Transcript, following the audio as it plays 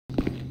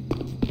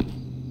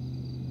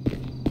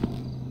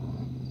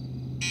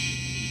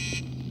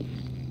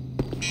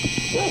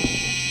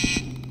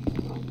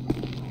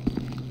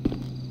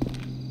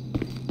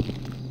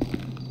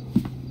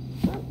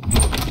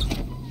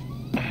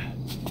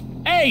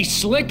Hey,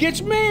 Slick,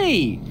 it's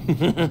me!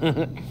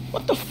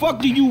 What the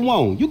fuck do you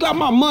want? You got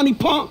my money,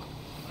 punk?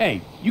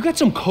 Hey, you got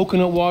some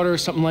coconut water or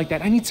something like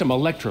that? I need some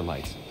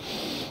electrolytes.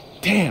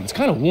 Damn, it's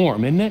kind of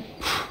warm, isn't it?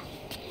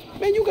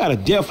 Man, you got a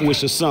death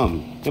wish or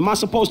something. Am I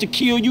supposed to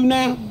kill you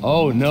now?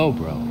 Oh, no,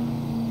 bro.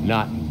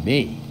 Not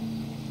me.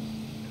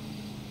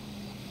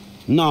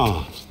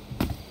 Nah.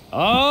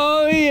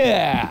 Oh,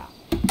 yeah.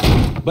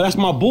 But that's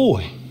my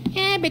boy.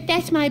 Yeah, but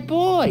that's my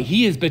boy.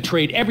 He has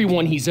betrayed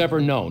everyone he's ever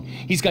known.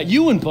 He's got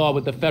you involved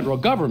with the federal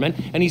government,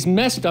 and he's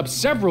messed up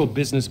several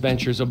business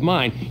ventures of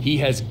mine. He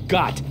has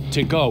got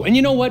to go. And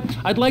you know what?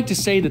 I'd like to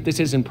say that this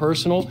isn't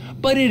personal,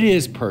 but it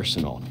is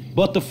personal.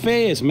 But the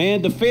feds,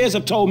 man, the feds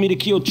have told me to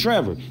kill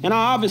Trevor, and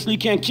I obviously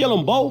can't kill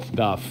them both.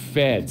 The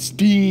feds,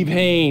 Steve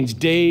Haynes,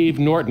 Dave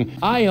Norton.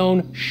 I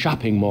own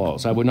shopping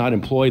malls. I would not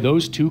employ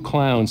those two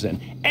clowns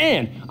in.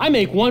 And I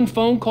make one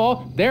phone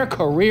call, their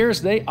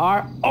careers, they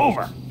are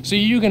over. So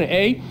you're gonna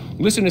A,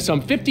 listen to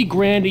some 50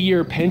 grand a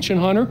year pension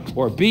hunter,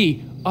 or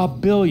B, a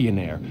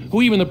billionaire,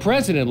 who even the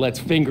president lets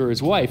finger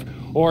his wife,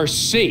 or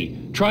C,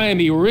 try and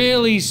be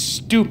really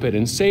stupid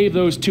and save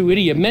those two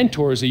idiot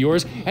mentors of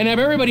yours and have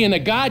everybody in the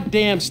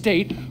goddamn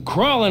state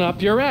crawling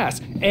up your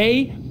ass.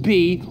 A,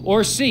 B,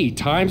 or C.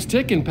 Time's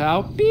ticking,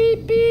 pal.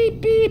 Beep,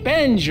 beep, beep.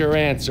 And your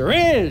answer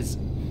is...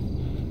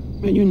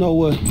 Man, you know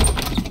what?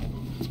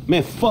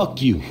 Man,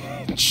 fuck you.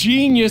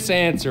 Genius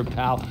answer,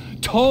 pal.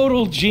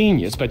 Total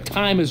genius, but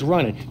time is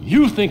running.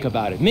 You think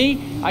about it.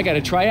 Me, I got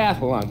a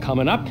triathlon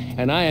coming up,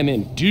 and I am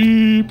in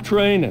deep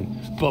training.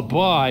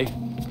 Bye-bye.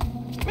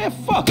 Man,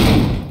 fuck you.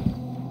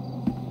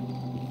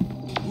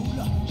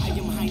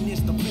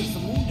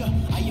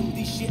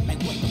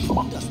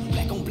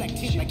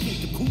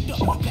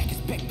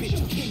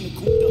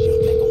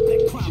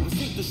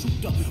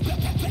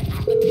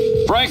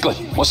 Franklin,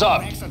 what's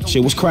up?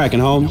 Shit, what's cracking,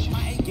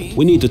 homie?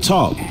 We need to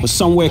talk, but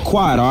somewhere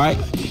quiet, all right?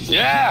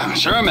 Yeah,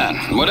 sure,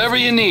 man. Whatever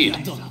you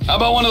need. How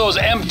about one of those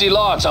empty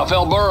lots off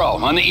El Burro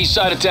on the east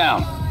side of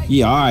town?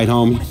 Yeah, all right,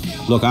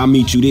 homie. Look, I'll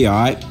meet you there,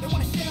 all right?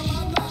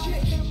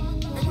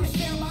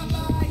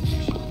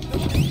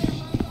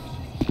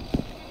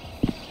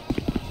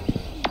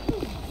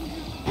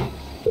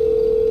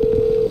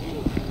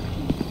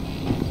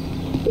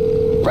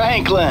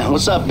 Franklin,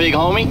 what's up, big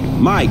homie?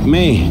 Mike,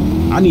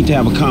 man, I need to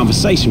have a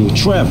conversation with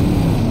Trevor.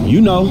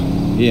 You know,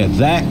 yeah,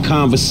 that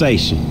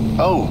conversation.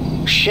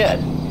 Oh, shit.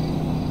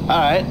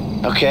 Alright,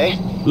 okay.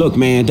 Look,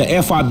 man, the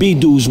FIB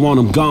dudes want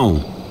him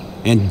gone.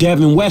 And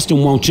Devin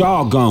Weston want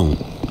y'all gone.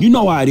 You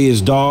know how it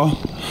is, dawg.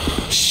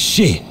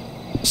 Shit.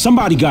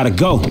 Somebody gotta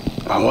go.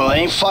 Well, it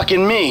ain't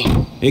fucking me.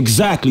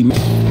 Exactly,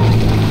 man.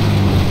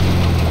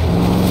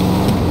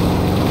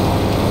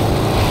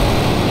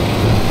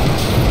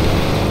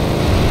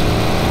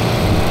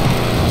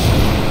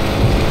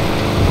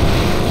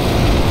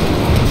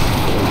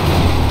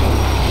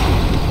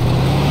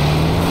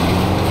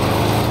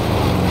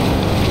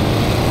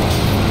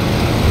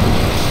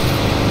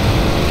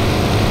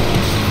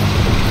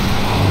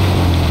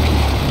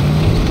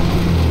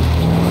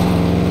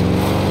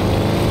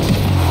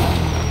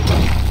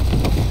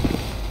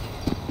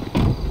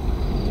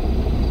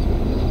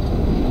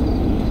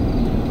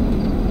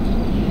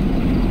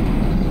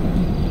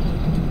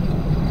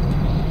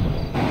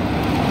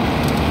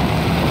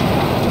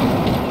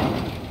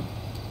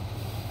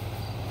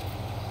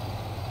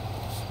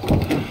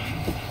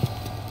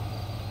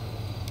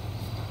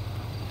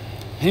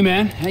 Hey,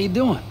 man, how you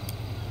doing?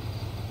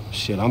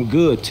 Shit, I'm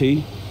good,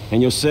 T.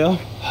 And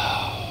yourself?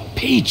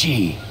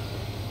 Peachy.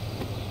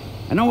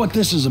 I know what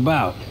this is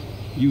about.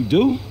 You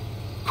do?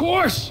 Of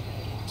course!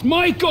 It's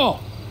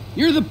Michael!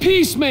 You're the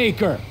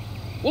peacemaker!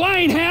 Well, I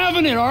ain't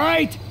having it, all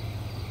right?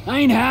 I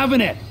ain't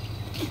having it.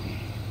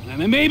 I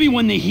mean, maybe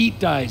when the heat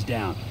dies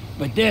down,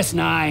 but this,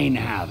 nah, I ain't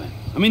having.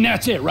 I mean,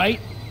 that's it, right?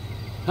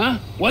 Huh?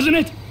 Wasn't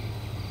it?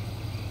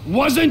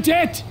 Wasn't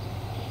it?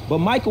 But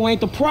Michael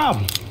ain't the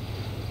problem.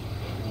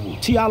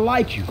 T, I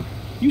like you.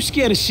 You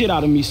scare the shit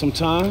out of me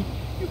sometimes.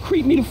 You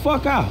creep me the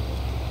fuck out.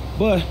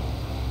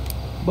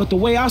 But the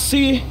way I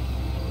see it,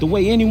 the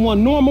way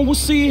anyone normal would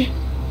see it,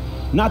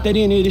 not that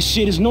any of this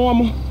shit is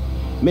normal,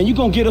 man, you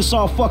gonna get us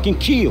all fucking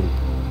killed.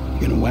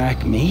 You gonna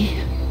whack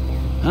me?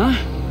 Huh?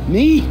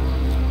 Me?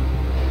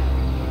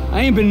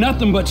 I ain't been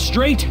nothing but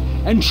straight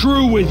and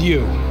true with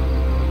you.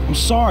 I'm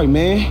sorry,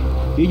 man.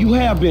 Yeah, you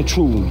have been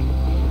true with me.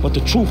 But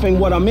the truth ain't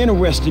what I'm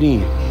interested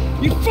in.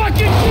 You fucking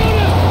did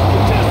it! You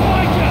just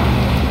like it!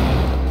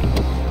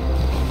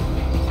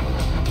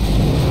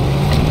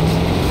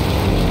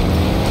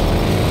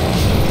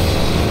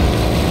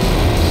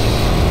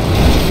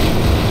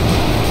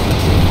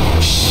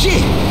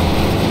 Shit!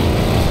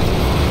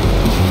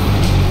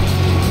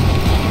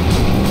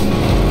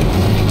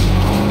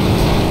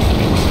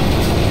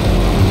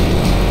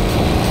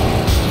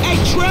 Hey,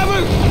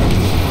 Trevor!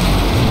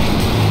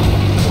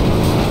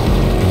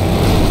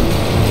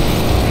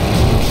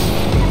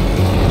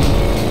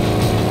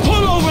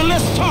 Pull over,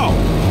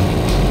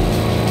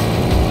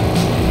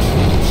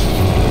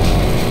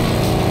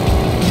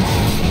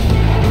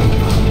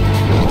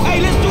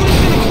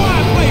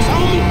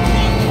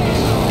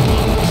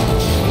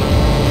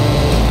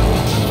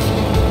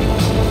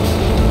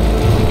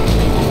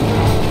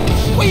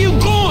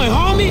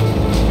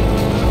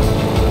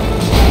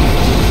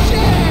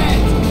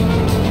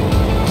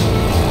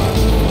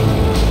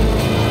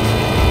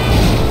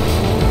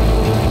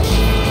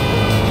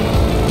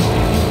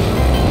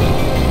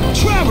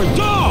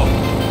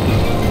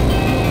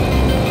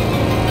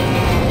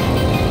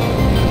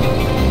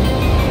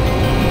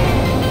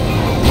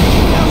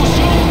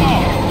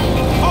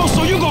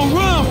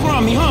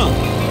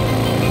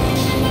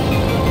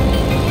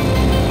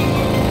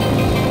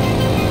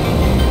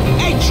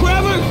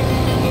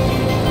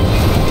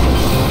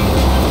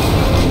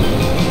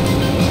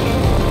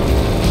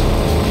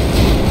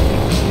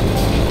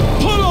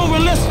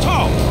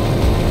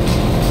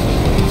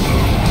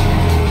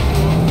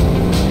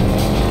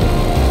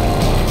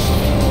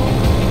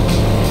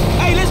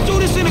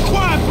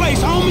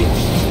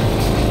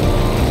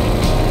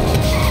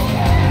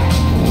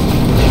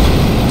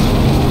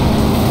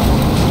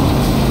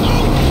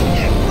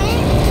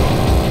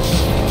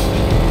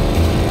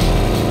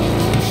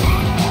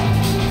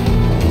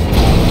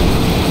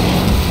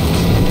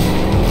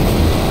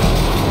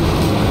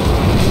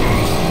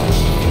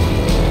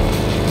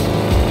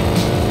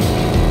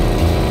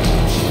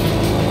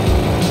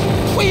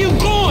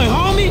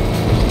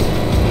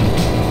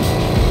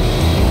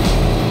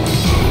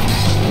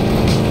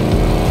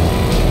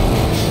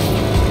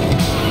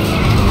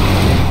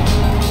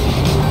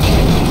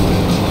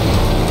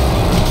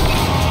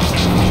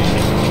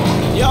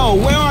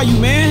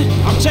 man.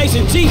 I'm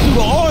chasing T through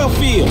the oil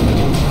field.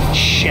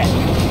 Shit.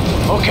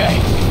 Okay,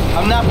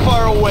 I'm not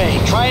far away.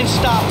 Try and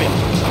stop him.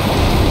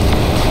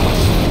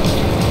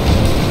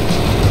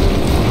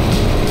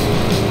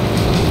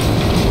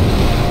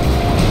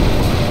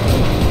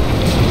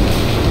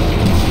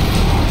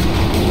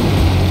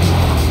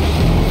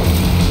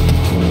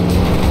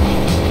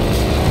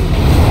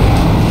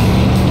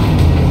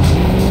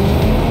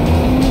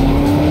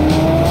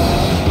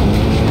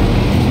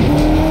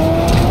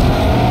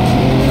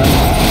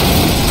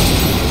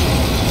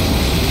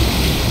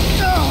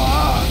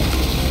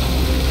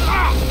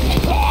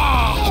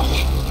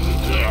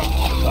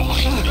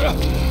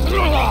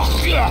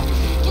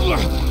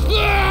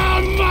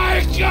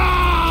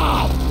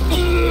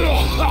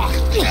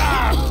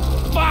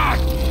 Fuck!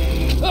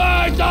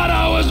 I thought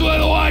I was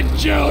with one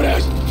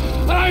Judas,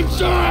 and I'm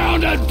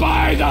surrounded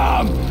by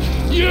them!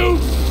 You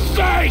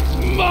fake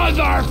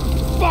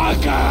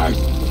motherfuckers!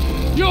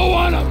 You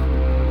wanna...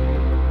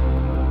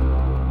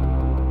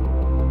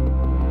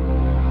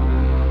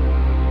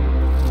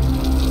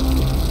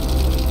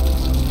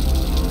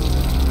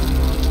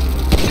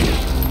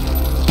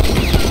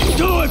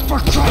 Do it for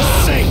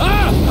Christ's sake!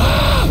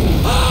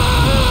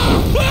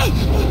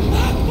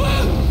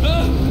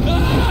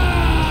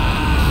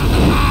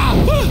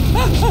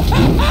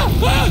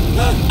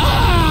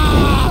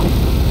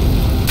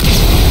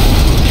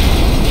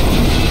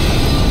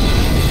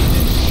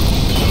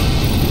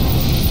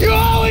 You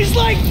always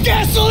like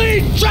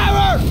gasoline,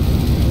 Trevor!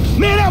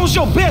 Man, that was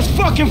your best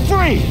fucking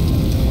friend!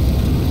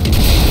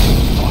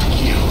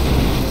 Fuck you.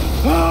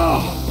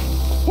 Oh.